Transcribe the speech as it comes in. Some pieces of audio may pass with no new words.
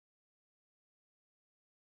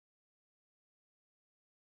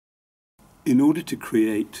in order to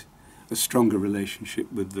create a stronger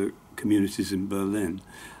relationship with the communities in Berlin,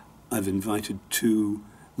 I've invited two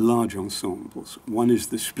large ensembles. One is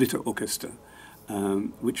the Splitterorchester,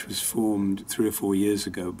 which was formed 3 or 4 years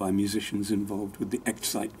ago by musicians involved with the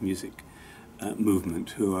Echtzeitmusik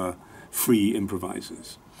movement, who are free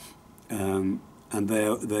improvisers. And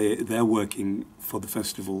they're working for the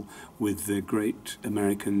festival with the great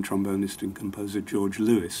American trombonist and composer George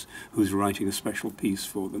Lewis, who's writing a special piece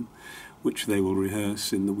for them, which they will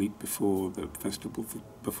rehearse in the week before the festival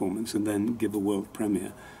performance and then give a world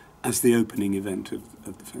premiere as the opening event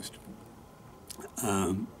of the festival.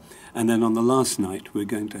 And then on the last night we're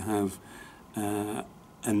going to have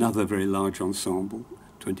another very large ensemble,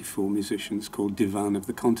 24 musicians, called Divan of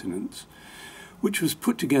the Continents, which was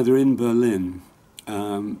put together in Berlin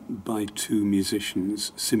by two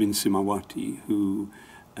musicians, Simin Simawati, who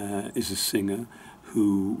is a singer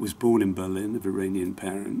who was born in Berlin of Iranian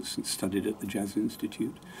parents and studied at the Jazz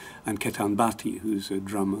Institute, and Ketan Bhatti, who's a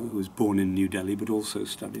drummer who was born in New Delhi but also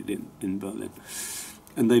studied in Berlin.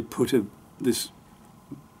 And they put this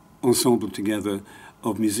ensemble together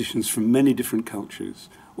of musicians from many different cultures,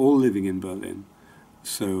 all living in Berlin.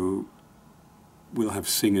 So we'll have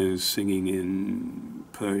singers singing in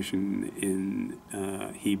Persian, in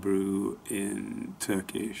Hebrew, in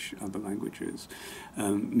Turkish, other languages,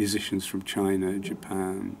 musicians from China,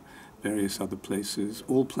 Japan, various other places,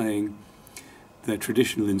 all playing their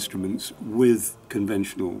traditional instruments with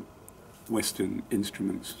conventional Western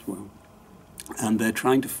instruments as well. And they're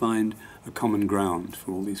trying to find a common ground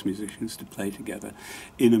for all these musicians to play together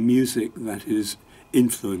in a music that is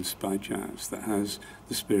influenced by jazz, that has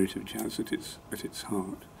the spirit of jazz at its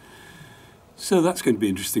heart. So that's going to be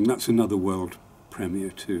interesting. That's another world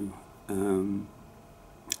premiere too. And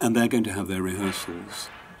they're going to have their rehearsals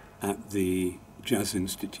at the Jazz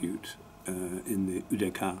Institute in the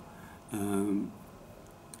UDK.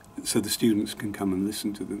 So the students can come and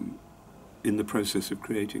listen to them in the process of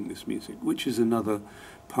creating this music, which is another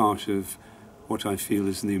part of what I feel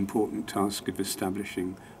is the important task of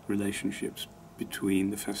establishing relationships between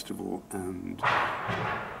the festival and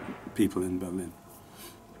people in Berlin.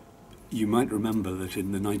 You might remember that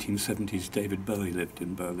in the 1970s David Bowie lived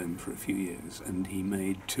in Berlin for a few years, and he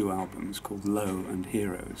made 2 albums called Low and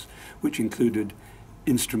Heroes, which included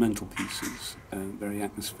instrumental pieces, very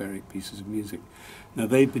atmospheric pieces of music. Now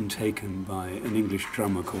they'd been taken by an English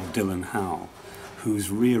drummer called Dylan Howe, who's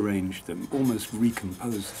rearranged them, almost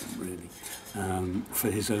recomposed them really, for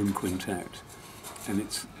his own quintet. And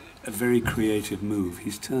it's a very creative move.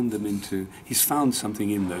 He's turned them into, he's found something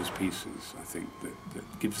in those pieces, I think,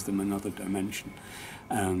 that gives them another dimension.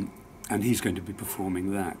 And he's going to be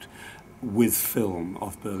performing that with film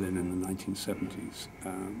of Berlin in the 1970s,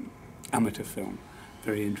 amateur film.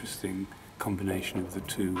 Very interesting combination of the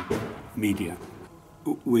two media.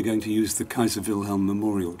 We're going to use the Kaiser Wilhelm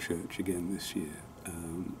Memorial Church again this year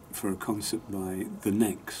for a concert by the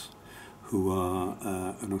Necks, who are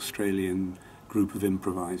an Australian group of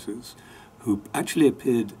improvisers who actually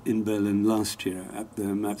appeared in Berlin last year at the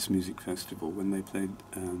März Music Festival when they played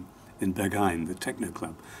in Berghain, the techno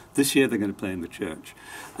club. This year they're going to play in the church,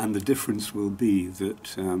 and the difference will be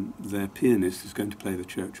that their pianist is going to play the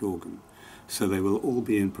church organ. So they will all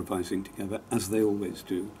be improvising together, as they always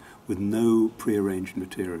do, with no pre-arranged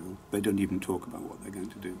material. They don't even talk about what they're going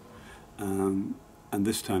to do. And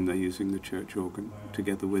this time they're using the church organ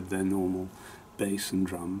together with their normal bass and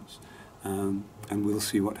drums. And we'll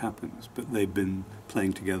see what happens. But they've been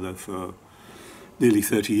playing together for nearly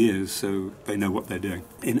 30 years, so they know what they're doing.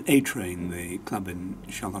 In A-Train, the club in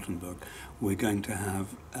Charlottenburg, we're going to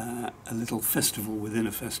have a little festival within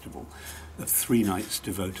a festival of 3 nights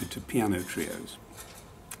devoted to piano trios.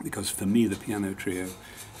 Because for me, the piano trio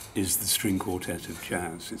is the string quartet of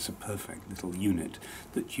jazz. It's a perfect little unit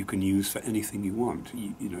that you can use for anything you want.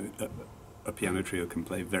 You know, a piano trio can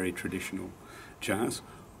play very traditional jazz,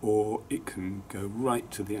 or it can go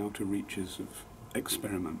right to the outer reaches of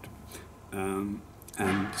experiment.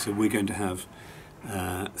 And so we're going to have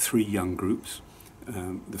 3 young groups.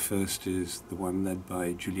 The first is the one led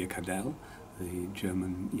by Julia Cadell, the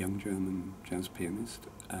young German jazz pianist.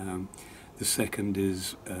 The second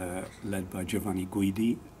is led by Giovanni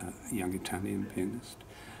Guidi, a young Italian pianist.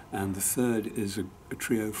 And the third is a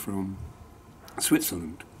trio from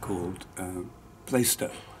Switzerland called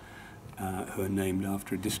Plaistow, who are named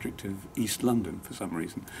after a district of East London for some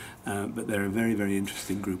reason. But they're a very, very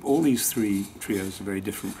interesting group. All these 3 trios are very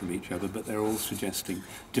different from each other, but they're all suggesting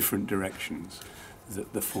different directions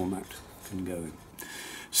that the format can go in.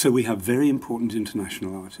 So we have very important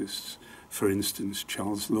international artists for instance,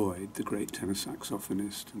 Charles Lloyd, the great tenor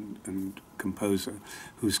saxophonist and composer,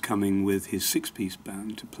 who's coming with his six-piece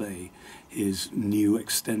band to play his new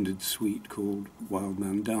extended suite called Wild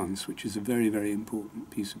Man Dance, which is a very, very important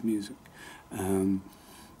piece of music. And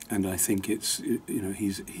I think it's,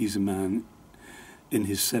 he's a man in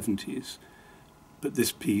his 70s. But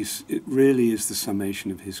this piece, it really is the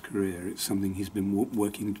summation of his career. It's something he's been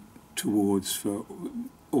working towards for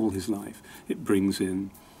all his life. It brings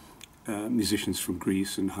in musicians from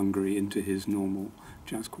Greece and Hungary into his normal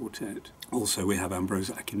jazz quartet. Also, we have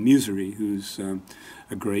Ambroise Akinmusire, who's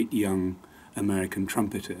a great young American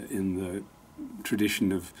trumpeter in the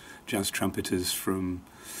tradition of jazz trumpeters from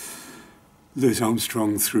Louis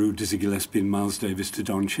Armstrong through Dizzy Gillespie and Miles Davis to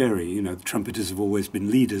Don Cherry. The trumpeters have always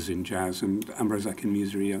been leaders in jazz, and Ambroise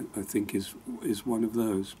Akinmusire, I think, is one of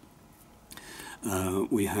those.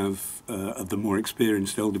 We have, of the more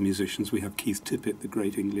experienced elder musicians, we have Keith Tippett, the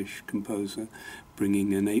great English composer,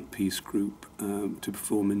 bringing an 8-piece group to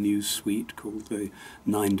perform a new suite called the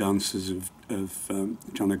Nine Dances of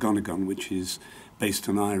John O'Gonagon, which is based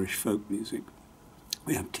on Irish folk music.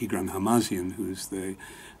 We have Tigran Hamazian, who's the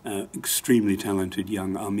extremely talented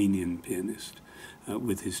young Armenian pianist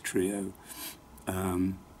with his trio.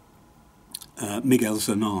 Miguel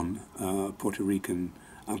Zanon, Puerto Rican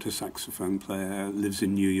alto saxophone player, lives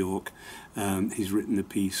in New York. He's written a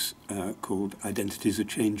piece called Identities Are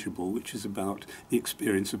Changeable, which is about the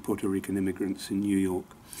experience of Puerto Rican immigrants in New York.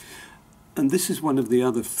 And this is one of the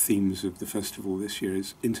other themes of the festival this year,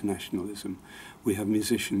 is internationalism. We have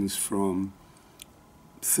musicians from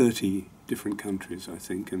 30 different countries, I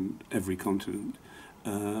think, and every continent.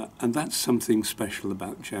 And that's something special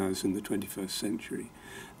about jazz in the 21st century,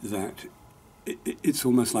 that it's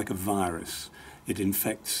almost like a virus. It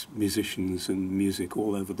infects musicians and music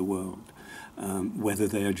all over the world, whether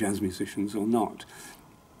they are jazz musicians or not.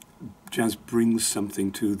 Jazz brings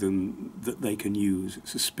something to them that they can use.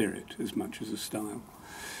 It's a spirit as much as a style.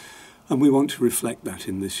 And we want to reflect that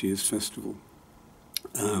in this year's festival.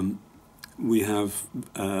 We have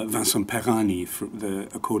Vincent Perrani, the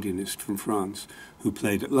accordionist from France, who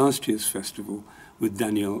played at last year's festival with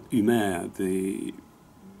Daniel Humer, the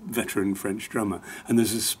veteran French drummer. And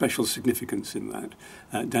there's a special significance in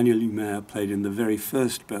that. Daniel Humer played in the very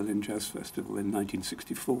first Berlin Jazz Festival in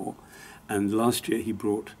 1964. And last year he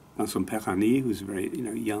brought Vincent Perrani, who's a very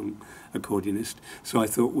young accordionist. So I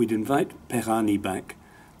thought we'd invite Perrani back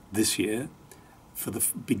this year for the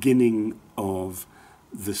beginning of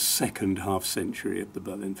the second half-century of the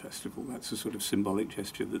Berlin Festival. That's a sort of symbolic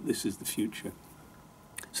gesture that this is the future.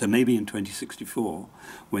 So maybe in 2064,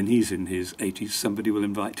 when he's in his 80s, somebody will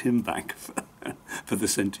invite him back for the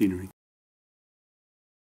centenary.